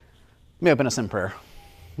Let me open us in prayer.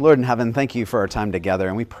 Lord in heaven, thank you for our time together,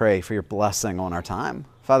 and we pray for your blessing on our time.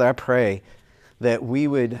 Father, I pray that we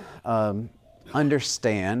would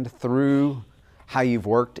understand through how you've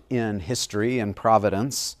worked in history and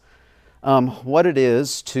providence what it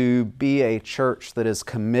is to be a church that is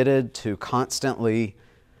committed to constantly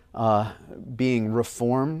being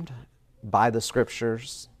reformed by the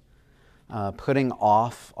Scriptures, putting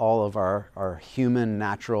off all of our human,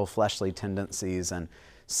 natural, fleshly tendencies, and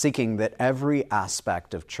seeking that every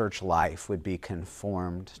aspect of church life would be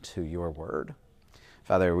conformed to your word.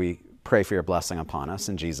 Father, we pray for your blessing upon us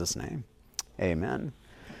in Jesus' name. Amen.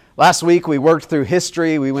 Last week we worked through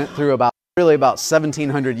history. We went through about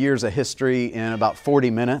 1,700 years of history in about 40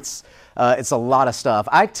 minutes. It's a lot of stuff.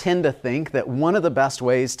 I tend to think that one of the best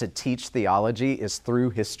ways to teach theology is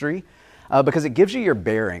through history because it gives you your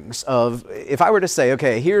bearings of, if I were to say,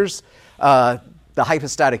 okay, here's the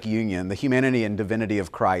hypostatic union, the humanity and divinity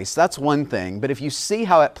of Christ, that's one thing. But if you see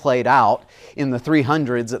how it played out in the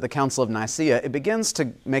 300s at the Council of Nicaea, it begins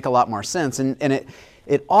to make a lot more sense. And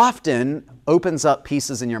it often opens up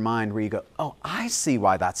pieces in your mind where you go, oh, I see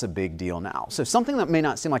why that's a big deal now. So something that may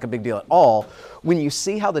not seem like a big deal at all, when you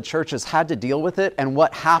see how the church has had to deal with it and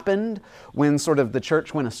what happened when sort of the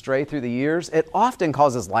church went astray through the years, it often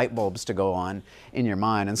causes light bulbs to go on in your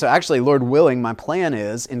mind. And so actually, Lord willing, my plan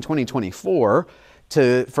is in 2024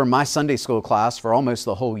 for my Sunday school class for almost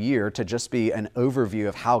the whole year to just be an overview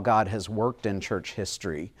of how God has worked in church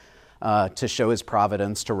history to show His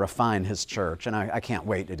providence, to refine His church. And I can't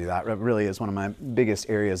wait to do that. It really is one of my biggest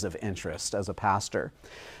areas of interest as a pastor.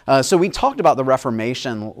 So we talked about the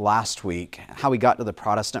Reformation last week, how we got to the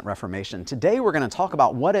Protestant Reformation. Today we're going to talk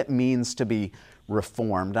about what it means to be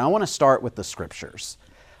reformed. And I want to start with the Scriptures.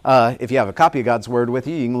 If you have a copy of God's Word with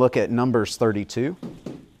you, you can look at Numbers 32.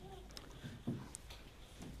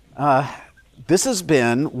 This has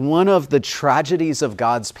been one of the tragedies of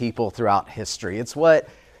God's people throughout history. It's what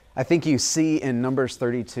I think you see in Numbers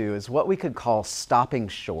 32 is what we could call stopping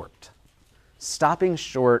short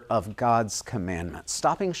of God's commandments,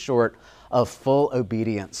 stopping short of full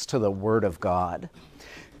obedience to the Word of God.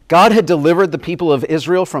 God had delivered the people of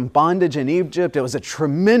Israel from bondage in Egypt. It was a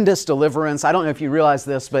tremendous deliverance. I don't know if you realize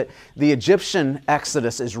this, but the Egyptian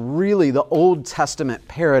Exodus is really the Old Testament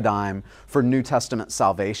paradigm for New Testament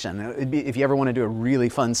salvation. If you ever want to do a really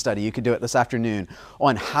fun study, you could do it this afternoon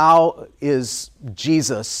on how is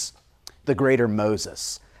Jesus the greater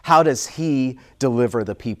Moses? How does He deliver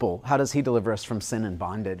the people? How does He deliver us from sin and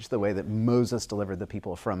bondage the way that Moses delivered the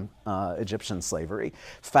people from Egyptian slavery?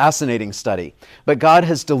 Fascinating study. But God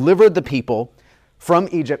has delivered the people from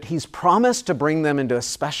Egypt. He's promised to bring them into a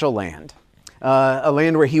special land, a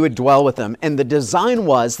land where He would dwell with them. And the design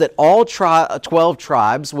was that all 12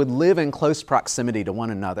 tribes would live in close proximity to one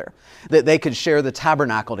another, that they could share the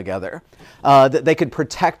tabernacle together, that they could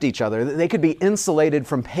protect each other, that they could be insulated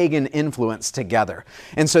from pagan influence together.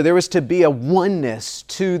 And so there was to be a oneness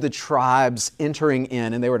to the tribes entering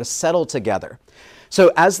in, and they were to settle together.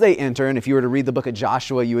 So as they enter, and if you were to read the book of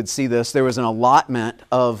Joshua, you would see this, there was an allotment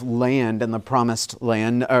of land in the promised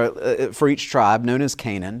land for each tribe, known as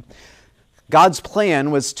Canaan. God's plan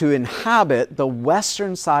was to inhabit the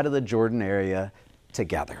western side of the Jordan area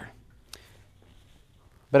together.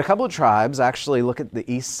 But a couple of tribes actually look at the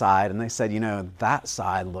east side and they said, that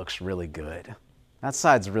side looks really good. That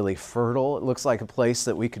side's really fertile. It looks like a place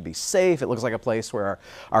that we could be safe. It looks like a place where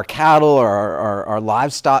our cattle or our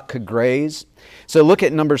livestock could graze. So look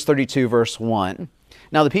at Numbers 32, verse 1.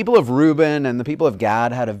 Now the people of Reuben and the people of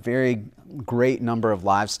Gad had a very great number of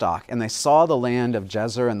livestock, and they saw the land of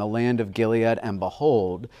Jezer and the land of Gilead, and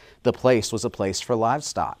behold, the place was a place for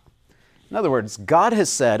livestock. In other words, God has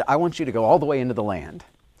said, I want you to go all the way into the land.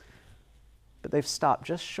 But they've stopped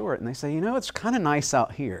just short, and they say, it's kind of nice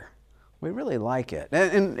out here. We really like it.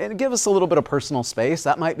 And give us a little bit of personal space.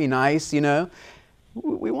 That might be nice,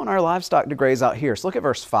 We want our livestock to graze out here. So look at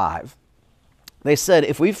verse 5. They said,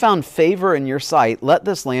 if we've found favor in your sight, let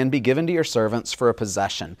this land be given to your servants for a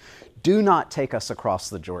possession. Do not take us across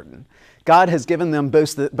the Jordan. God has given them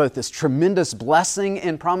both this tremendous blessing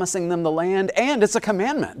in promising them the land, and it's a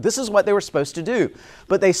commandment. This is what they were supposed to do.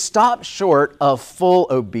 But they stopped short of full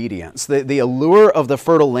obedience. The allure of the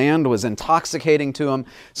fertile land was intoxicating to them,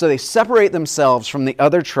 so they separate themselves from the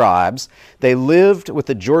other tribes. They lived with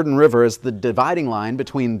the Jordan River as the dividing line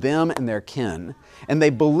between them and their kin. And they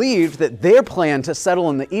believed that their plan to settle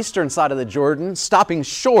on the eastern side of the Jordan, stopping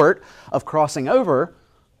short of crossing over,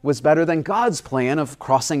 was better than God's plan of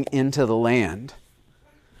crossing into the land.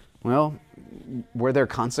 Well, were there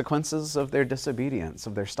consequences of their disobedience,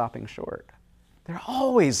 of their stopping short? There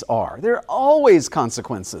always are. There are always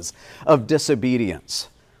consequences of disobedience.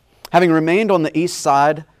 Having remained on the east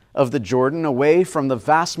side of the Jordan, away from the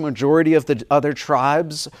vast majority of the other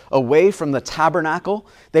tribes, away from the tabernacle,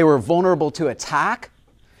 they were vulnerable to attack.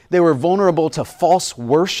 They were vulnerable to false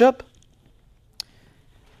worship.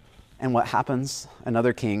 And what happens?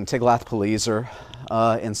 Another king, Tiglath-Pileser,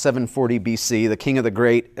 in 740 BC, the king of the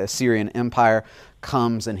great Assyrian Empire,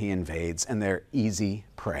 comes and he invades, and they're easy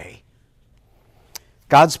prey.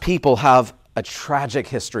 God's people have a tragic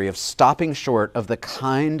history of stopping short of the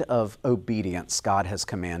kind of obedience God has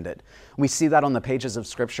commanded. We see that on the pages of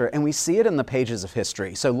Scripture, and we see it in the pages of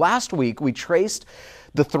history. So last week, we traced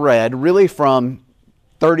the thread really from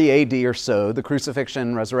 30 AD or so, the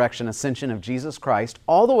crucifixion, resurrection, ascension of Jesus Christ,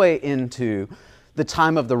 all the way into the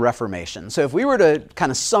time of the Reformation. So if we were to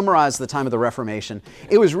kind of summarize the time of the Reformation,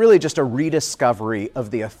 it was really just a rediscovery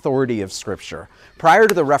of the authority of Scripture. Prior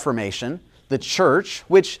to the Reformation, the church,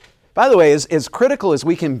 which, by the way, as critical as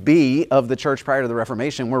we can be of the church prior to the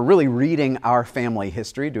Reformation, we're really reading our family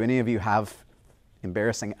history. Do any of you have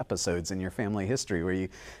embarrassing episodes in your family history where you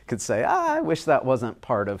could say, I wish that wasn't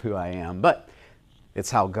part of who I am? But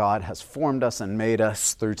it's how God has formed us and made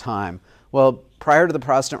us through time. Well, prior to the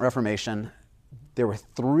Protestant Reformation, there were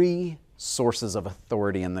three sources of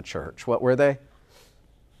authority in the church. What were they?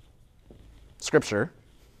 Scripture.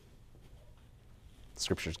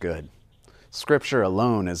 Scripture's good. Scripture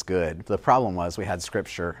alone is good. The problem was we had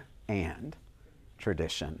Scripture and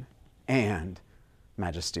tradition and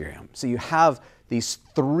magisterium. So you have these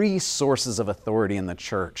three sources of authority in the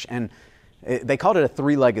church, and they called it a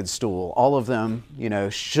three-legged stool. All of them,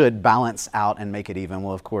 should balance out and make it even.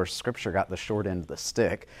 Well, of course, Scripture got the short end of the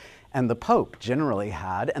stick. And the Pope generally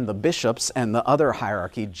had, and the bishops and the other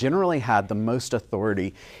hierarchy generally had the most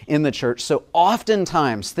authority in the church. So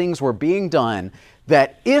oftentimes things were being done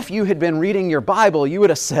that if you had been reading your Bible, you would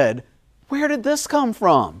have said, where did this come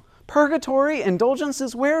from? Purgatory,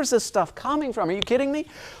 indulgences, where is this stuff coming from? Are you kidding me?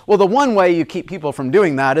 Well, the one way you keep people from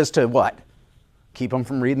doing that is to what? Keep them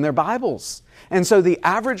from reading their Bibles. And so the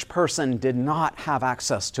average person did not have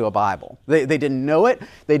access to a Bible. They didn't know it.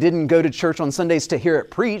 They didn't go to church on Sundays to hear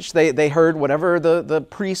it preached. They heard whatever the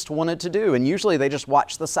priest wanted to do. And usually they just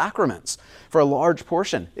watched the sacraments for a large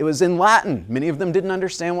portion. It was in Latin. Many of them didn't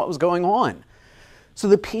understand what was going on. So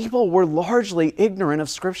the people were largely ignorant of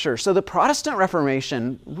Scripture. So the Protestant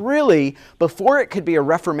Reformation really, before it could be a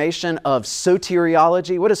reformation of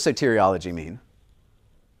soteriology, what does soteriology mean?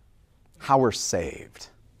 How we're saved.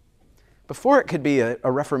 Before it could be a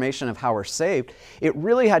reformation of how we're saved, it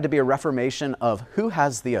really had to be a reformation of who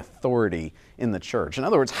has the authority in the church. In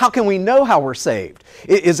other words, how can we know how we're saved?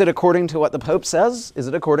 Is it according to what the Pope says? Is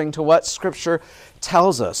it according to what Scripture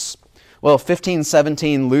tells us? Well,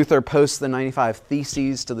 1517, Luther posts the 95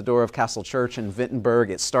 Theses to the door of Castle Church in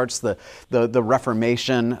Wittenberg. It starts the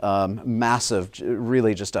Reformation, massive,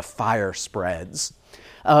 really just a fire spreads.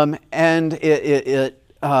 And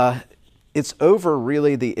it's over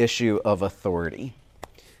really the issue of authority.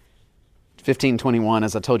 1521,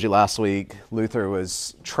 as I told you last week, Luther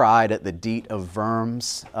was tried at the Diet of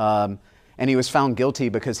Worms, and he was found guilty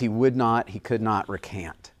because he could not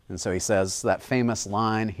recant. And so he says that famous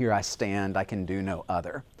line, "Here I stand, I can do no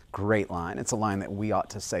other." Great line. It's a line that we ought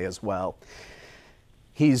to say as well.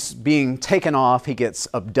 He's being taken off. He gets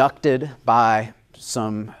abducted by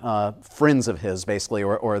some friends of his, basically,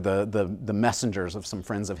 or the messengers of some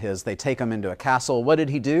friends of his. They take him into a castle. What did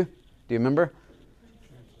he do? Do you remember?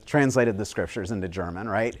 Translated the Scriptures into German,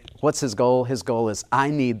 right? What's his goal? His goal is, I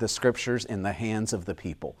need the Scriptures in the hands of the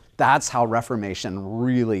people. That's how Reformation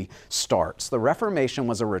really starts. The Reformation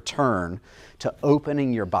was a return to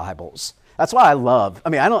opening your Bibles. That's why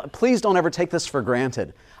please don't ever take this for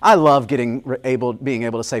granted. I love being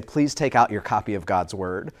able to say, please take out your copy of God's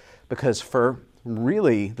Word, because for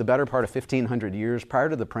really the better part of 1,500 years prior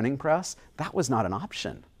to the printing press, that was not an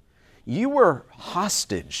option. You were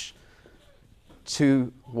hostage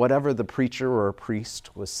to whatever the preacher or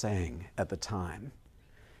priest was saying at the time.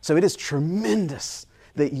 So it is tremendous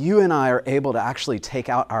that you and I are able to actually take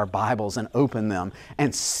out our Bibles and open them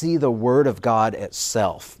and see the Word of God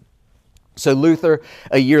itself. So Luther,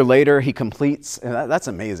 a year later, he completes, that's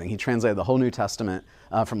amazing, he translated the whole New Testament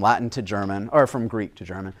from Latin to German, or from Greek to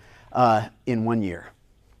German, in 1 year.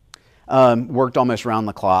 Worked almost round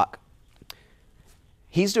the clock.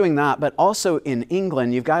 He's doing that, but also in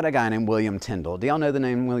England, you've got a guy named William Tyndale. Do y'all know the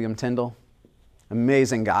name William Tyndale?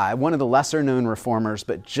 Amazing guy. One of the lesser-known reformers,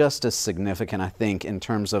 but just as significant, I think, in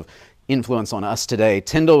terms of influence on us today.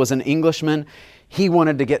 Tyndale was an Englishman. He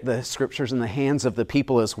wanted to get the Scriptures in the hands of the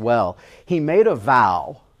people as well. He made a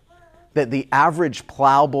vow that the average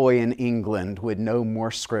plowboy in England would know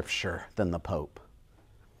more Scripture than the Pope.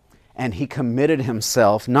 And he committed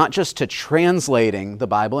himself not just to translating the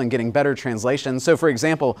Bible and getting better translations. So, for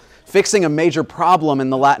example, fixing a major problem in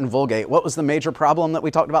the Latin Vulgate. What was the major problem that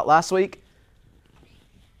we talked about last week?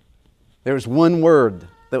 There was one word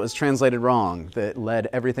that was translated wrong that led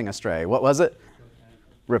everything astray. What was it?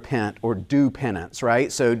 Repent, or do penance, right?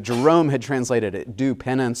 So Jerome had translated it, do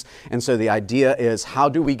penance. And so the idea is, how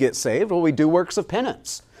do we get saved? Well, we do works of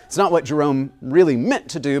penance. It's not what Jerome really meant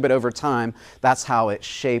to do, but over time, that's how it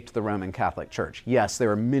shaped the Roman Catholic Church. Yes, there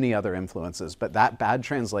were many other influences, but that bad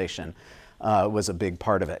translation was a big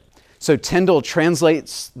part of it. So Tyndale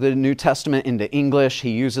translates the New Testament into English.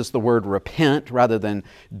 He uses the word repent rather than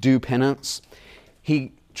do penance.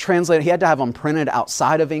 He had to have them printed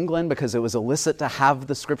outside of England because it was illicit to have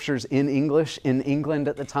the scriptures in English in England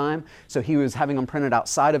at the time. So he was having them printed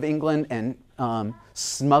outside of England and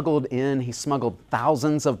smuggled in. He smuggled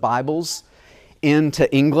thousands of Bibles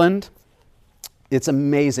into England. It's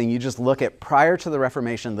amazing. You just look at, prior to the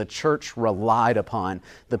Reformation, the church relied upon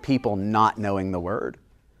the people not knowing the word.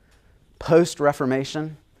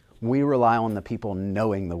 Post-Reformation, we rely on the people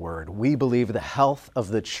knowing the word. We believe the health of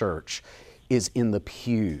the church is in the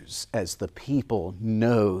pews as the people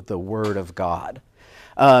know the word of God.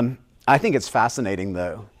 I think it's fascinating,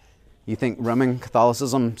 though. You think Roman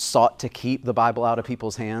Catholicism sought to keep the Bible out of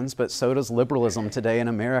people's hands, but so does liberalism today in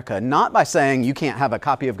America. Not by saying you can't have a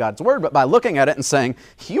copy of God's word, but by looking at it and saying,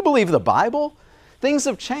 you believe the Bible? Things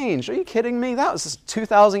have changed. Are you kidding me? That was a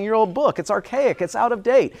 2,000-year-old book. It's archaic. It's out of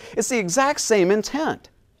date. It's the exact same intent.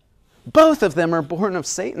 Both of them are born of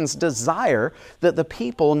Satan's desire that the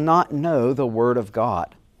people not know the Word of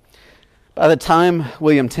God. By the time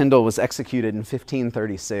William Tyndale was executed in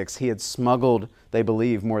 1536, he had smuggled, they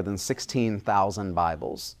believe, more than 16,000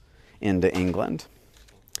 Bibles into England.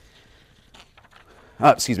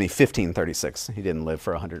 1536. He didn't live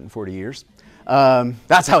for 140 years.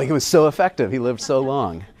 That's how he was so effective. He lived so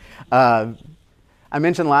long. I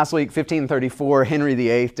mentioned last week, 1534, Henry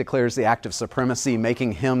VIII declares the Act of Supremacy,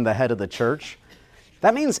 making him the head of the church.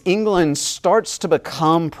 That means England starts to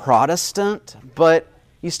become Protestant, but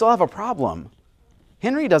you still have a problem.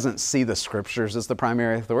 Henry doesn't see the scriptures as the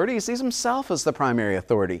primary authority. He sees himself as the primary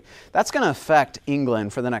authority. That's going to affect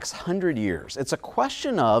England for the next 100 years. It's a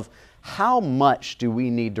question of how much do we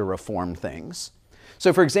need to reform things.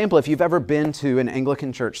 So, for example, if you've ever been to an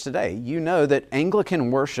Anglican church today, you know that Anglican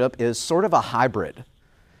worship is sort of a hybrid.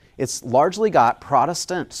 It's largely got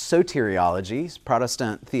Protestant soteriology,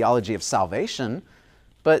 Protestant theology of salvation,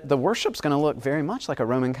 but the worship's going to look very much like a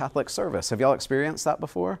Roman Catholic service. Have y'all experienced that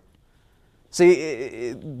before?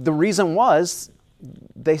 See, the reason was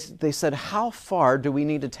they said, how far do we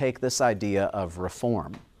need to take this idea of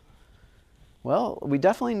reform? Well, we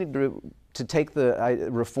definitely need to take the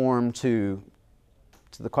reform to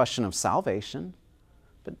the question of salvation,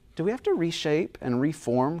 but do we have to reshape and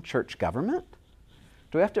reform church government?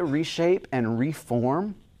 Do we have to reshape and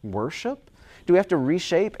reform worship? Do we have to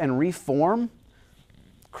reshape and reform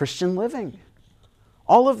Christian living?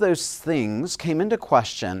 All of those things came into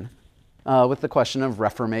question with the question of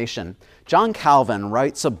Reformation. John Calvin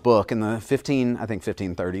writes a book in the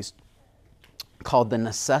 1530s called The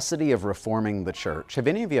Necessity of Reforming the Church. Have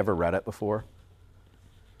any of you ever read it before?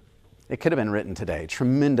 It could have been written today.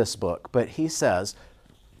 Tremendous book. But he says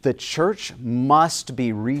the church must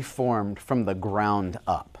be reformed from the ground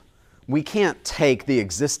up. We can't take the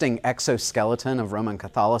existing exoskeleton of Roman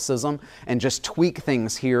Catholicism and just tweak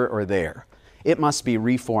things here or there. It must be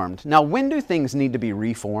reformed. Now, when do things need to be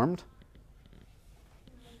reformed?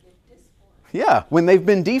 Yeah, when they've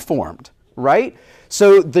been deformed, right?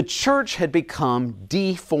 So the church had become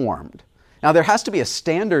deformed. Now, there has to be a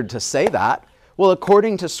standard to say that. Well,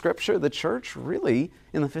 according to Scripture, the church really,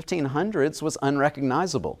 in the 1500s, was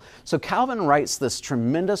unrecognizable. So Calvin writes this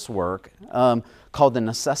tremendous work called The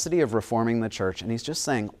Necessity of Reforming the Church, and he's just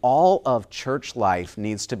saying all of church life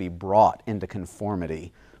needs to be brought into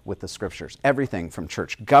conformity with the Scriptures. Everything from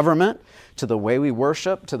church government to the way we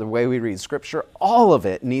worship to the way we read Scripture, all of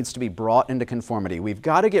it needs to be brought into conformity. We've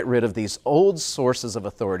got to get rid of these old sources of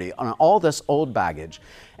authority, on all this old baggage,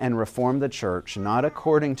 and reform the church, not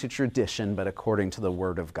according to tradition, but according to the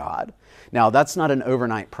Word of God. Now, that's not an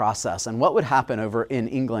overnight process. And what would happen over in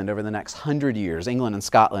England over the next 100 years, England and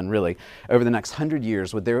Scotland really, over the next 100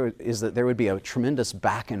 years, is that there would be a tremendous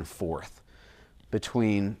back and forth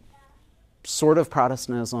between sort of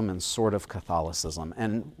Protestantism and sort of Catholicism.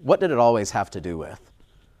 And what did it always have to do with?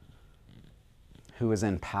 Who was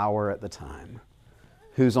in power at the time?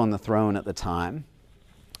 Who's on the throne at the time?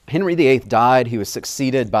 Henry VIII died. He was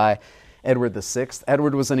succeeded by Edward VI.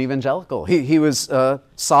 Edward was an evangelical. He was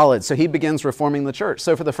solid, so he begins reforming the church.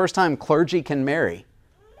 So for the first time, clergy can marry.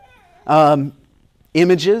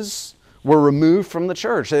 Images were removed from the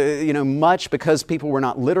church. Much because people were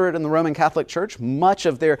not literate in the Roman Catholic Church, much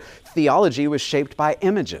of their theology was shaped by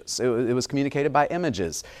images. It was communicated by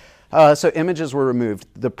images. So images were removed.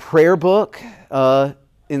 The prayer book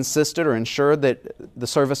insisted or ensured that the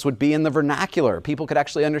service would be in the vernacular. People could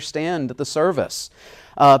actually understand the service.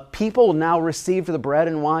 People now received the bread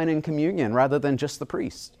and wine in communion rather than just the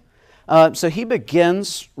priest. So he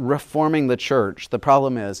begins reforming the church. The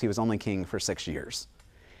problem is he was only king for 6 years.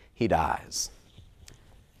 He dies.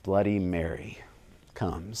 Bloody Mary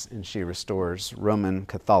comes and she restores Roman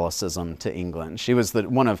Catholicism to England. She was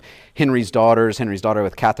one of Henry's daughter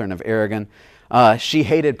with Catherine of Aragon. She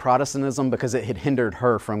hated Protestantism because it had hindered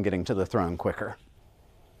her from getting to the throne quicker.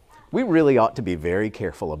 We really ought to be very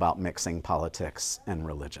careful about mixing politics and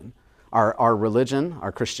religion. Our religion,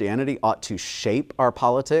 our Christianity ought to shape our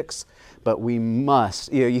politics, but we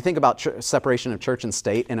must, you think about separation of church and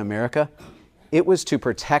state in America, it was to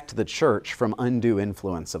protect the church from undue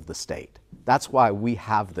influence of the state. That's why we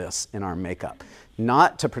have this in our makeup.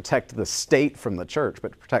 Not to protect the state from the church,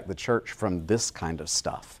 but to protect the church from this kind of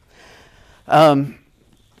stuff.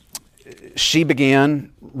 She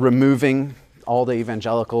began removing all the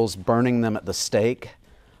evangelicals, burning them at the stake.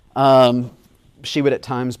 She would at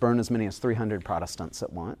times burn as many as 300 Protestants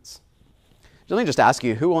at once. Let me just ask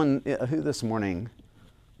you, who this morning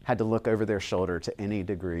had to look over their shoulder to any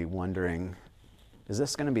degree wondering, is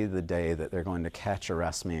this going to be the day that they're going to catch,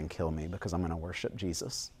 arrest me, and kill me because I'm going to worship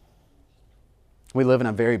Jesus? We live in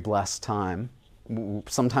a very blessed time,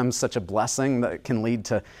 sometimes such a blessing that can lead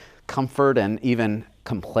to comfort and even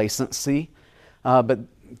complacency. But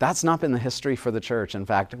that's not been the history for the church. In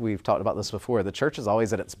fact, we've talked about this before. The church is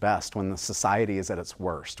always at its best when the society is at its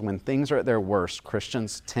worst. When things are at their worst,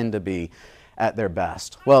 Christians tend to be at their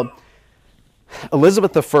best. Well,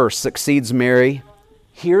 Elizabeth I succeeds Mary.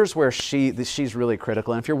 Here's where she's really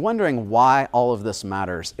critical. And if you're wondering why all of this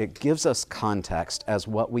matters, it gives us context as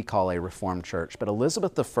what we call a Reformed church. But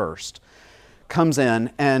Elizabeth I comes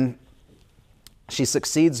in and she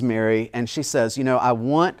succeeds Mary, and she says, I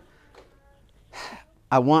want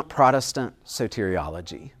Protestant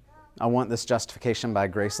soteriology. I want this justification by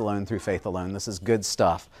grace alone through faith alone. This is good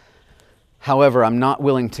stuff. However, I'm not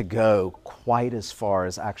willing to go quite as far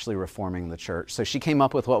as actually reforming the church. So she came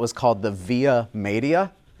up with what was called the Via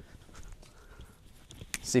Media.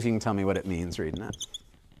 See if you can tell me what it means reading it.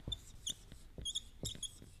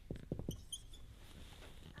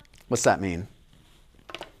 What's that mean?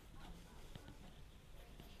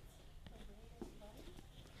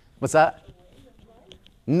 What's that?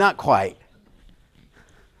 Not quite.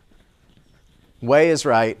 Way is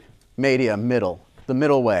right. Media, middle. The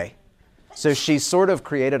middle way. So she sort of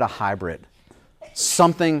created a hybrid.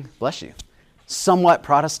 Something, bless you, somewhat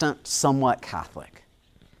Protestant, somewhat Catholic.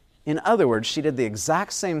 In other words, she did the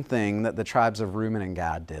exact same thing that the tribes of Reuben and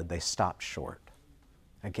Gad did. They stopped short.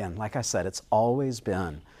 Again, like I said, it's always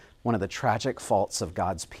been one of the tragic faults of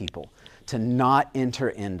God's people to not enter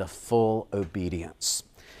into full obedience.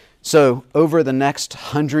 So over the next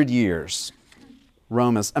 100 years,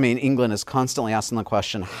 England is constantly asking the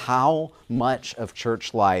question, how much of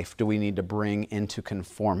church life do we need to bring into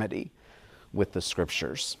conformity with the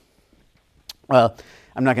Scriptures? Well,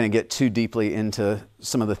 I'm not going to get too deeply into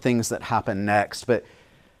some of the things that happen next, but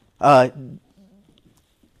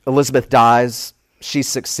Elizabeth dies. She's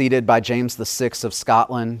succeeded by James VI of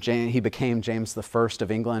Scotland. He became James I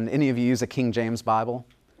of England. Any of you use a King James Bible?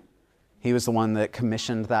 He was the one that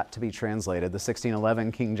commissioned that to be translated. The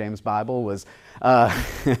 1611 King James Bible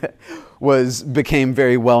became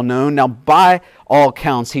very well known. Now, by all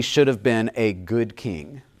counts, he should have been a good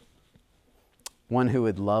king, one who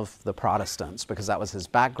would love the Protestants because that was his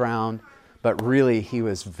background, but really he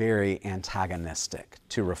was very antagonistic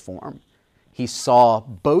to reform. He saw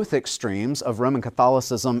both extremes of Roman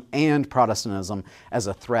Catholicism and Protestantism as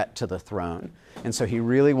a threat to the throne. And so he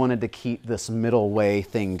really wanted to keep this middle way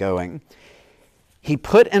thing going. He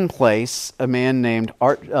put in place a man named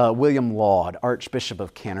William Laud, Archbishop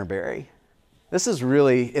of Canterbury. This is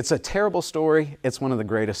it's a terrible story. It's one of the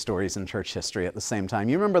greatest stories in church history at the same time.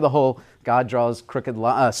 You remember the whole God draws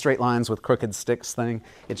straight lines with crooked sticks thing?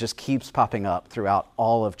 It just keeps popping up throughout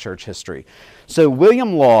all of church history. So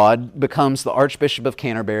William Laud becomes the Archbishop of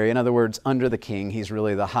Canterbury. In other words, under the king, he's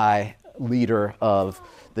really the high leader of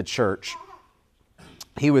the church.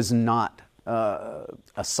 He was not a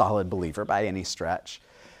solid believer by any stretch.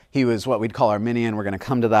 He was what we'd call Arminian. We're going to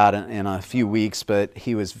come to that in a few weeks, but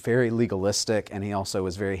he was very legalistic and he also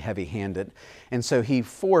was very heavy-handed. And so he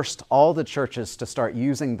forced all the churches to start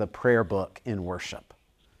using the prayer book in worship.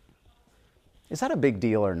 Is that a big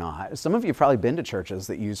deal or not? Some of you have probably been to churches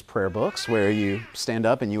that use prayer books where you stand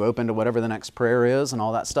up and you open to whatever the next prayer is and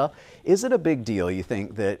all that stuff. Is it a big deal, you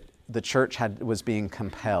think, that the church was being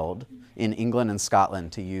compelled in England and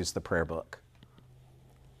Scotland to use the prayer book?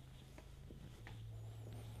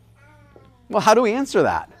 Well, how do we answer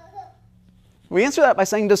that? We answer that by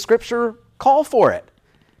saying, does Scripture call for it?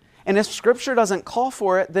 And if Scripture doesn't call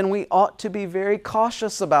for it, then we ought to be very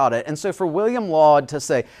cautious about it. And so for William Laud to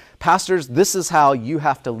say, pastors, this is how you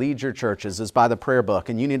have to lead your churches, is by the prayer book,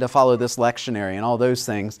 and you need to follow this lectionary and all those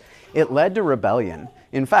things, it led to rebellion.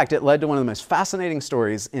 In fact, it led to one of the most fascinating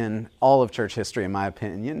stories in all of church history, in my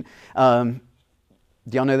opinion. Do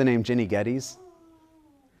y'all know the name Jenny Geddes?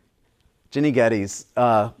 Jenny Geddes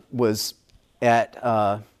was at,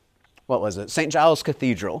 St. Giles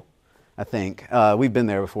Cathedral, I think. We've been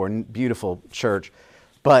there before, beautiful church.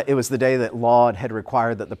 But it was the day that Laud had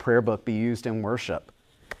required that the prayer book be used in worship.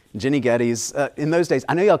 Jenny Geddes, in those days,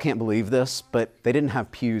 I know y'all can't believe this, but they didn't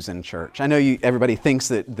have pews in church. I know everybody thinks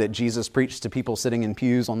that Jesus preached to people sitting in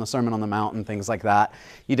pews on the Sermon on the Mount and things like that.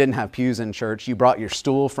 You didn't have pews in church. You brought your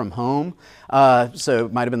stool from home. So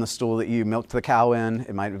it might have been the stool that you milked the cow in.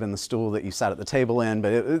 It might have been the stool that you sat at the table in.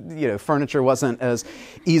 But furniture wasn't as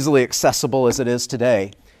easily accessible as it is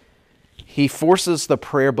today. He forces the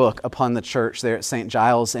prayer book upon the church there at St.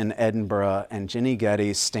 Giles in Edinburgh, and Jenny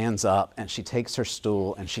Geddes stands up and she takes her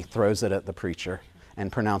stool and she throws it at the preacher and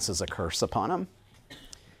pronounces a curse upon him.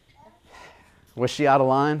 Was she out of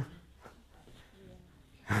line?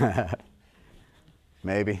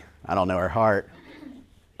 Maybe. I don't know her heart.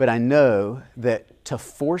 But I know that to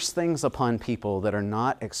force things upon people that are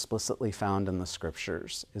not explicitly found in the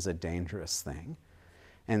Scriptures is a dangerous thing.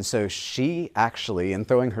 And so she actually, in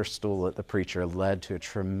throwing her stool at the preacher, led to a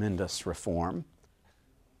tremendous reform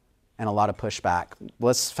and a lot of pushback.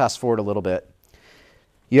 Let's fast forward a little bit.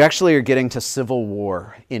 You actually are getting to civil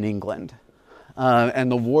war in England. And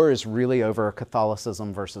the war is really over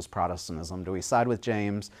Catholicism versus Protestantism. Do we side with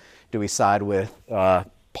James? Do we side with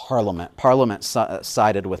Parliament? Parliament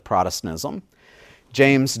sided with Protestantism.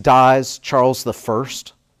 James dies. Charles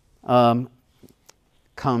I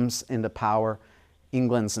comes into power.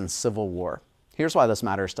 England's in civil war. Here's why this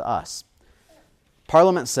matters to us.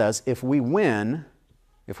 Parliament says if we win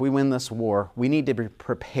this war, we need to be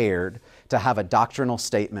prepared to have a doctrinal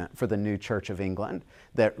statement for the new Church of England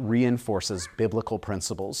that reinforces biblical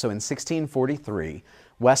principles. So in 1643,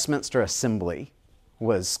 Westminster Assembly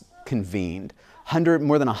was convened.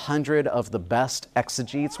 More than 100 of the best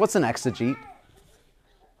exegetes. What's an exegete?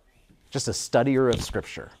 Just a studier of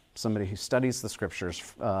Scripture. Somebody who studies the Scriptures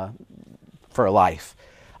for a life.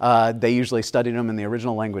 They usually studied them in the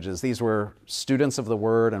original languages. These were students of the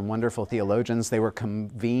Word and wonderful theologians. They were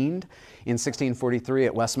convened in 1643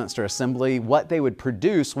 at Westminster Assembly. What they would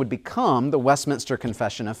produce would become the Westminster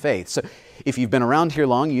Confession of Faith. So if you've been around here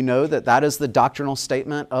long, you know that that is the doctrinal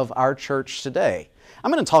statement of our church today.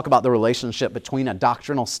 I'm going to talk about the relationship between a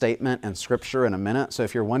doctrinal statement and Scripture in a minute. So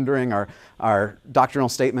if you're wondering, are doctrinal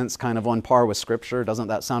statements kind of on par with Scripture? Doesn't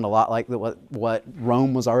that sound a lot like what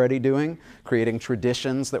Rome was already doing, creating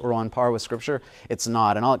traditions that were on par with Scripture? It's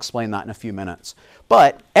not, and I'll explain that in a few minutes.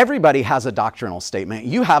 But everybody has a doctrinal statement.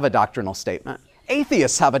 You have a doctrinal statement.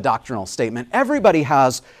 Atheists have a doctrinal statement. Everybody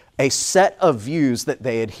has a set of views that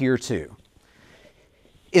they adhere to.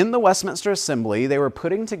 In the Westminster Assembly, they were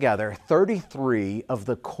putting together 33 of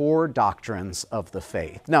the core doctrines of the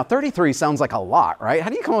faith. Now, 33 sounds like a lot, right? How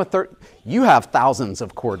do you come up with 30? You have thousands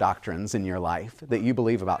of core doctrines in your life that you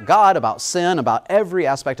believe about God, about sin, about every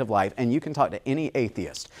aspect of life, and you can talk to any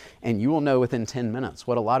atheist, and you will know within 10 minutes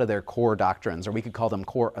what a lot of their core doctrines, or we could call them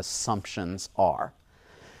core assumptions, are.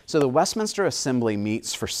 So the Westminster Assembly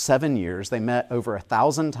meets for 7 years. They met over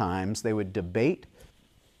 1,000 times. They would debate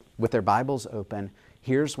with their Bibles open.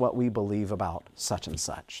 Here's what we believe about such and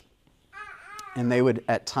such. And they would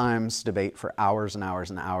at times debate for hours and hours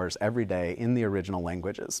and hours every day in the original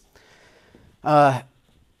languages.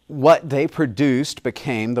 What they produced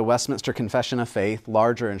became the Westminster Confession of Faith,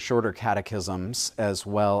 larger and shorter catechisms, as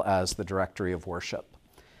well as the Directory of Worship.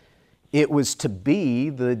 It was to be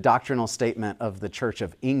the doctrinal statement of the Church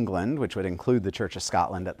of England, which would include the Church of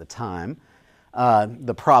Scotland at the time.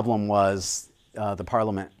 The problem was the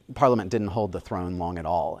Parliament didn't hold the throne long at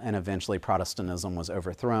all, and eventually Protestantism was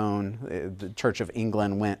overthrown. The Church of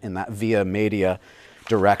England went in that via media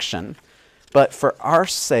direction. But for our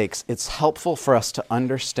sakes, it's helpful for us to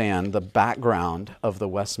understand the background of the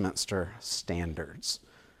Westminster Standards.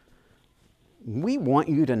 We want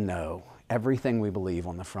you to know everything we believe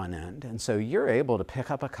on the front end, and so you're able to pick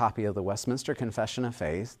up a copy of the Westminster Confession of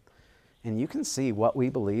Faith, and you can see what we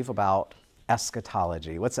believe about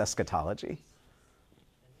eschatology. What's eschatology?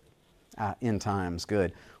 End times,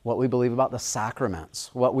 good. What we believe about the sacraments,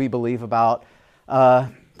 what we believe about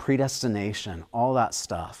predestination, all that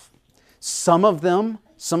stuff. Some of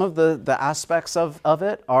the aspects of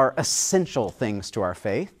it are essential things to our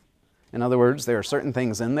faith. In other words, there are certain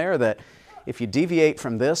things in there that if you deviate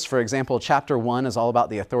from this, for example, chapter 1 is all about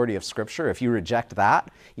the authority of Scripture. If you reject that,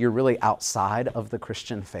 you're really outside of the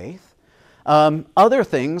Christian faith. Other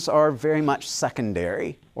things are very much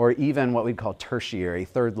secondary, or even what we'd call tertiary,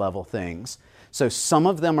 third-level things. So some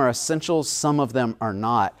of them are essentials, some of them are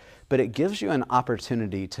not, but it gives you an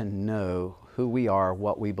opportunity to know who we are,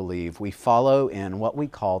 what we believe. We follow in what we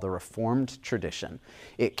call the Reformed tradition.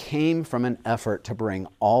 It came from an effort to bring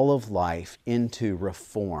all of life into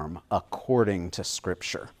reform according to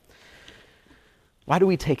Scripture. Why do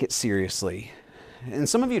we take it seriously? And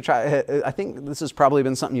some of you I think this has probably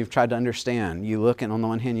been something you've tried to understand. You look and on the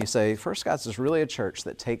one hand you say, First Scots is really a church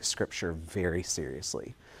that takes Scripture very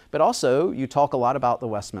seriously. But also you talk a lot about the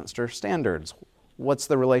Westminster Standards. What's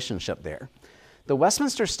the relationship there? The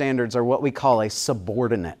Westminster Standards are what we call a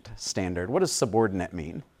subordinate standard. What does subordinate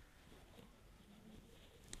mean?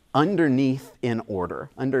 Underneath in order,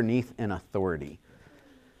 underneath in authority.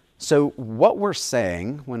 So what we're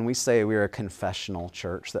saying when we say we're a confessional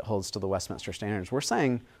church that holds to the Westminster Standards, we're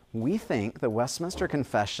saying we think the Westminster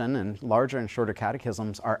Confession and larger and shorter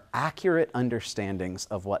catechisms are accurate understandings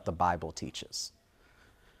of what the Bible teaches.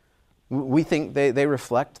 We think they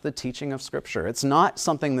reflect the teaching of Scripture. It's not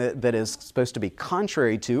something that is supposed to be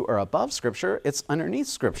contrary to or above Scripture. It's underneath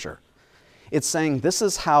Scripture. It's saying this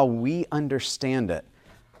is how we understand it.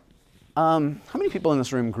 How many people in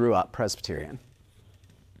this room grew up Presbyterian?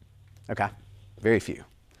 Okay, very few.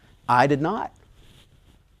 I did not.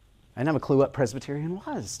 I didn't have a clue what Presbyterian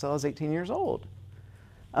was until I was 18 years old.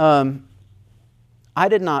 I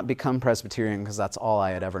did not become Presbyterian because that's all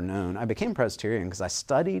I had ever known. I became Presbyterian because I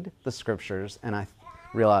studied the Scriptures and I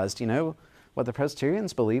realized, what the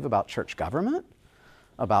Presbyterians believe about church government,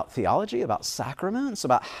 about theology, about sacraments,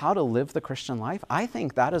 about how to live the Christian life. I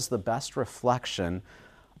think that is the best reflection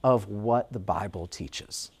of what the Bible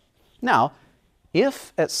teaches. Now,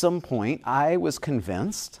 if at some point I was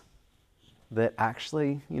convinced that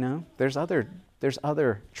actually, there's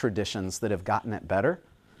other traditions that have gotten it better,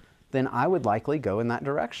 then I would likely go in that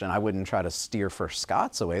direction. I wouldn't try to steer First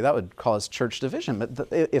Scots away. That would cause church division. But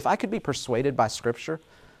if I could be persuaded by Scripture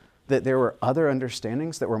that there were other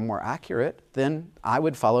understandings that were more accurate, then I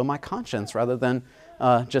would follow my conscience rather than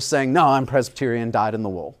just saying, no, I'm Presbyterian, dyed in the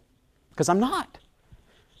wool. Because I'm not.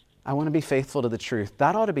 I want to be faithful to the truth.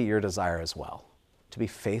 That ought to be your desire as well, to be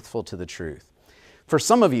faithful to the truth. For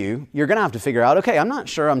some of you, you're going to have to figure out, okay, I'm not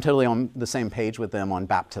sure I'm totally on the same page with them on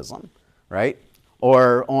baptism, right?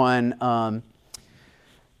 Or on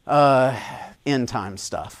end time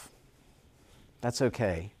stuff. That's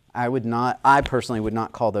okay. I personally would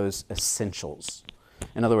not call those essentials.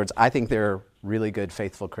 In other words, I think there are really good,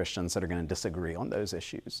 faithful Christians that are going to disagree on those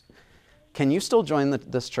issues. Can you still join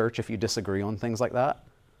this church if you disagree on things like that?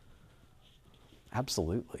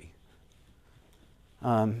 Absolutely.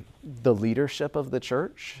 The leadership of the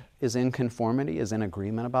church is in conformity, is in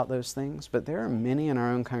agreement about those things, but there are many in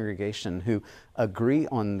our own congregation who agree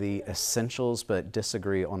on the essentials but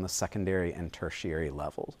disagree on the secondary and tertiary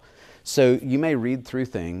levels. So you may read through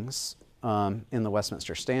things in the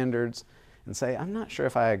Westminster Standards and say, I'm not sure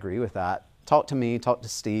if I agree with that. Talk to me, talk to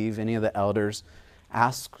Steve, any of the elders.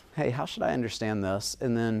 Ask, hey, how should I understand this?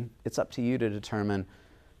 And then it's up to you to determine,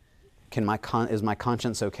 is my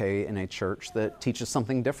conscience okay in a church that teaches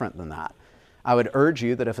something different than that? I would urge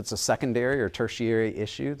you that if it's a secondary or tertiary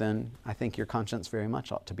issue, then I think your conscience very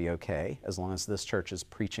much ought to be okay as long as this church is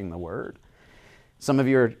preaching the Word. Some of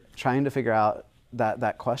you are trying to figure out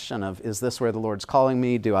that question of, is this where the Lord's calling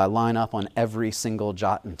me? Do I line up on every single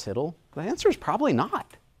jot and tittle? The answer is probably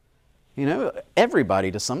not.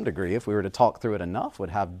 Everybody to some degree, if we were to talk through it enough, would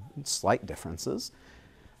have slight differences.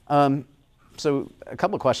 So a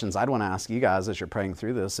couple of questions I'd want to ask you guys as you're praying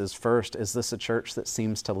through this is, first, is this a church that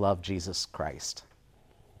seems to love Jesus Christ?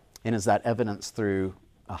 And is that evidenced through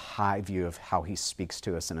a high view of how he speaks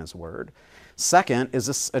to us in his word? Second, is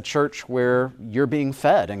this a church where you're being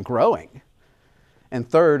fed and growing? And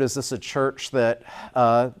third, is this a church that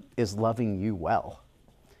is loving you well?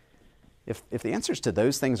 If the answers to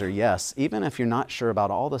those things are yes, even if you're not sure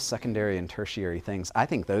about all the secondary and tertiary things, I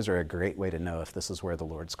think those are a great way to know if this is where the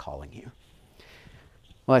Lord's calling you.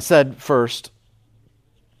 Well, I said first,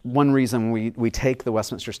 one reason we take the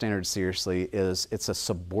Westminster Standards seriously is it's a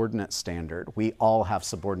subordinate standard. We all have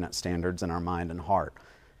subordinate standards in our mind and heart.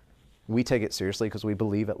 We take it seriously because we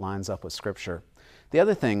believe it lines up with Scripture. The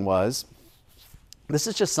other thing was, this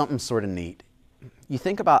is just something sort of neat. you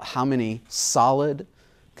think about how many solid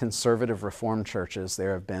conservative Reformed churches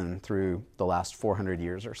there have been through the last 400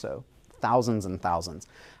 years or so. Thousands and thousands.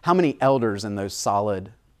 How many elders in those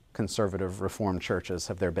solid conservative Reformed churches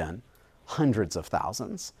have there been? Hundreds of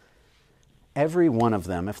thousands. Every one of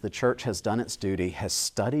them, if the church has done its duty, has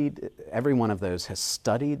studied, every one of those has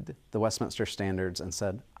studied the Westminster Standards and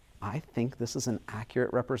said, I think this is an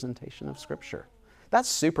accurate representation of Scripture. That's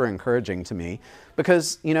super encouraging to me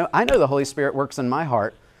because, I know the Holy Spirit works in my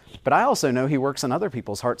heart, but I also know He works in other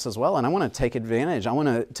people's hearts as well, and I want to take advantage. I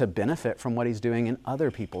want to benefit from what He's doing in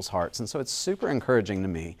other people's hearts. And so it's super encouraging to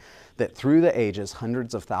me that through the ages,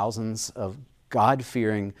 hundreds of thousands of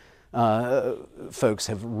God-fearing folks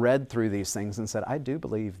have read through these things and said, I do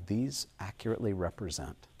believe these accurately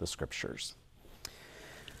represent the Scriptures.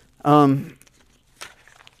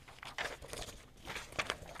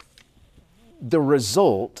 The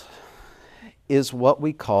result is what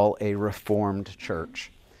we call a Reformed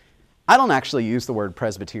church. I don't actually use the word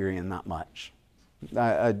Presbyterian that much.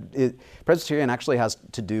 Presbyterian actually has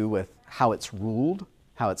to do with how it's ruled,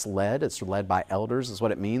 how it's led. It's led by elders is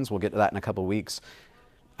what it means. We'll get to that in a couple of weeks.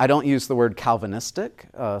 I don't use the word Calvinistic.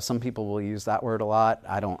 Some people will use that word a lot.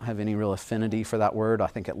 I don't have any real affinity for that word. I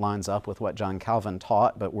think it lines up with what John Calvin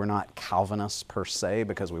taught, but we're not Calvinists per se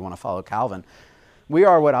because we want to follow Calvin. We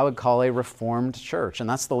are what I would call a Reformed church, and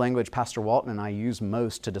that's the language Pastor Walton and I use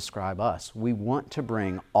most to describe us. We want to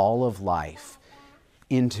bring all of life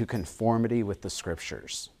into conformity with the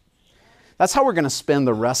Scriptures. That's how we're going to spend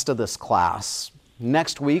the rest of this class.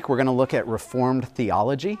 Next week, we're going to look at Reformed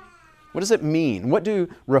theology. What does it mean? What do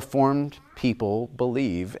Reformed people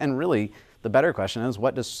believe? And really, the better question is,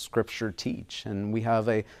 what does Scripture teach? And we have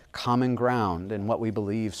a common ground in what we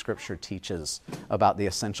believe Scripture teaches about the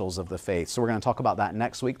essentials of the faith. So we're going to talk about that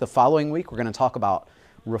next week. The following week, we're going to talk about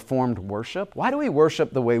Reformed worship. Why do we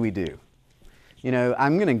worship the way we do?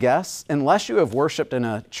 I'm going to guess, unless you have worshiped in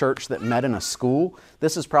a church that met in a school,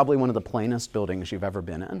 this is probably one of the plainest buildings you've ever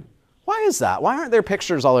been in. Why is that? Why aren't there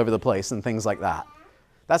pictures all over the place and things like that?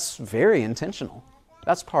 That's very intentional.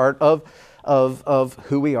 That's part of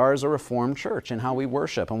who we are as a Reformed church and how we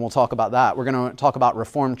worship, and we'll talk about that. We're going to talk about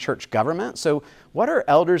Reformed church government. So what are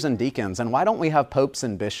elders and deacons, and why don't we have popes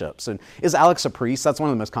and bishops? And is Alex a priest? That's one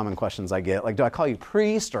of the most common questions I get. Like, do I call you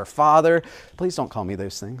priest or father? Please don't call me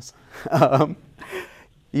those things.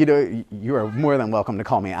 You are more than welcome to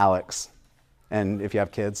call me Alex. And if you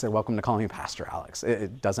have kids, they're welcome to call me Pastor Alex.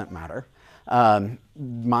 It doesn't matter.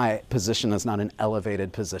 My position is not an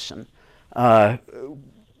elevated position.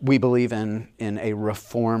 We believe in a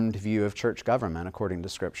Reformed view of church government, according to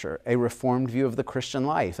Scripture, a Reformed view of the Christian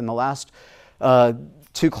life. In the last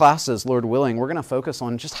 2 classes, Lord willing, we're going to focus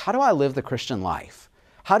on just how do I live the Christian life?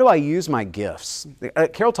 How do I use my gifts?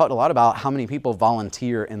 Carol talked a lot about how many people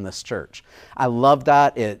volunteer in this church. I love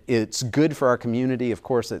that. It's good for our community. Of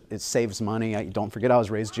course, it saves money. Don't forget I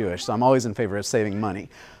was raised Jewish, so I'm always in favor of saving money.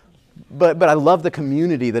 But I love the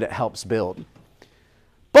community that it helps build.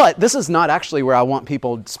 But this is not actually where I want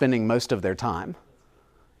people spending most of their time.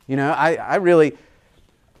 I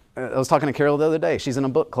was talking to Carol the other day. She's in a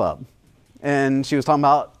book club. And she was talking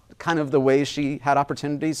about kind of the ways she had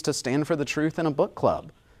opportunities to stand for the truth in a book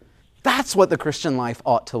club. That's what the Christian life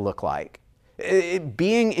ought to look like.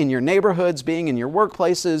 Being in your neighborhoods, being in your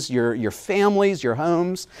workplaces, your families, your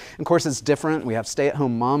homes. Of course, it's different. We have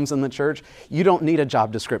stay-at-home moms in the church. You don't need a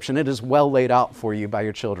job description. It is well laid out for you by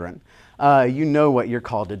your children. You know what you're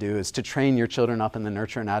called to do is to train your children up in the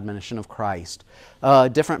nurture and admonition of Christ.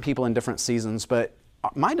 Different people in different seasons, but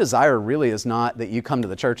my desire really is not that you come to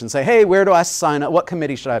the church and say, hey, where do I sign up? What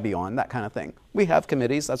committee should I be on? That kind of thing. We have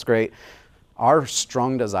committees. That's great. Our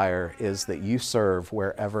strong desire is that you serve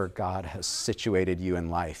wherever God has situated you in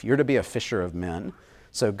life. You're to be a fisher of men.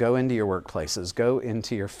 So go into your workplaces, go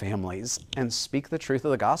into your families, and speak the truth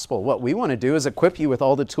of the gospel. What we want to do is equip you with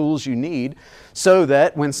all the tools you need so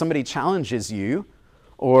that when somebody challenges you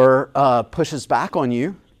or pushes back on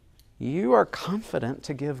you, you are confident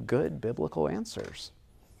to give good biblical answers.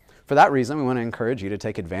 For that reason, we want to encourage you to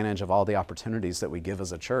take advantage of all the opportunities that we give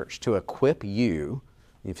as a church to equip you.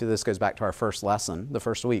 If this goes back to our first lesson, the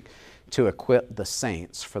first week, to equip the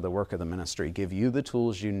saints for the work of the ministry, give you the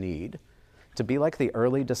tools you need to be like the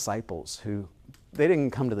early disciples who, they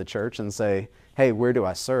didn't come to the church and say, hey, where do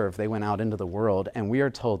I serve? They went out into the world, and we are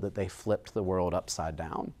told that they flipped the world upside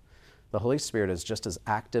down. The Holy Spirit is just as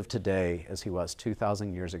active today as He was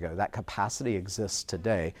 2,000 years ago. That capacity exists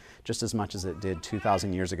today just as much as it did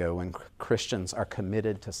 2,000 years ago when Christians are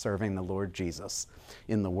committed to serving the Lord Jesus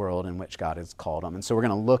in the world in which God has called them. And so we're going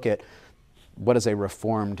to look at what is a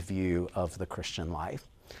Reformed view of the Christian life.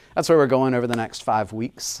 that's where we're going over the next 5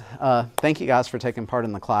 weeks. Thank you guys for taking part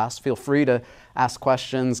in the class. Feel free to ask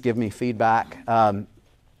questions, give me feedback.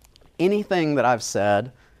 Anything that I've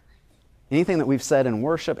said, anything that we've said in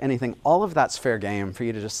worship, anything, all of that's fair game for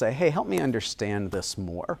you to just say, hey, help me understand this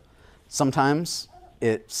more. Sometimes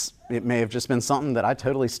it may have just been something that I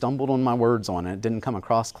totally stumbled on my words on and it didn't come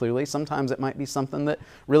across clearly. Sometimes it might be something that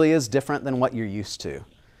really is different than what you're used to.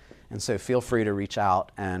 And so feel free to reach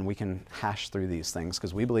out and we can hash through these things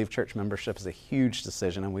because we believe church membership is a huge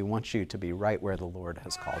decision and we want you to be right where the Lord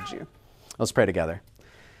has called you. Let's pray together.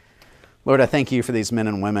 Lord, I thank you for these men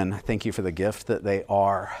and women. I thank you for the gift that they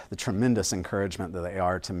are, the tremendous encouragement that they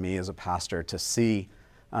are to me as a pastor to see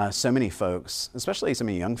so many folks, especially so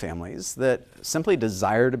many young families, that simply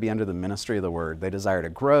desire to be under the ministry of the Word. They desire to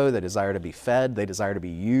grow, they desire to be fed, they desire to be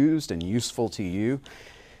used and useful to you.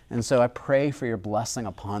 And so I pray for your blessing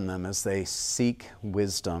upon them as they seek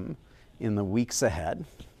wisdom in the weeks ahead.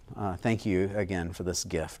 Thank you again for this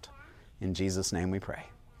gift. In Jesus' name we pray.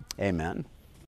 Amen.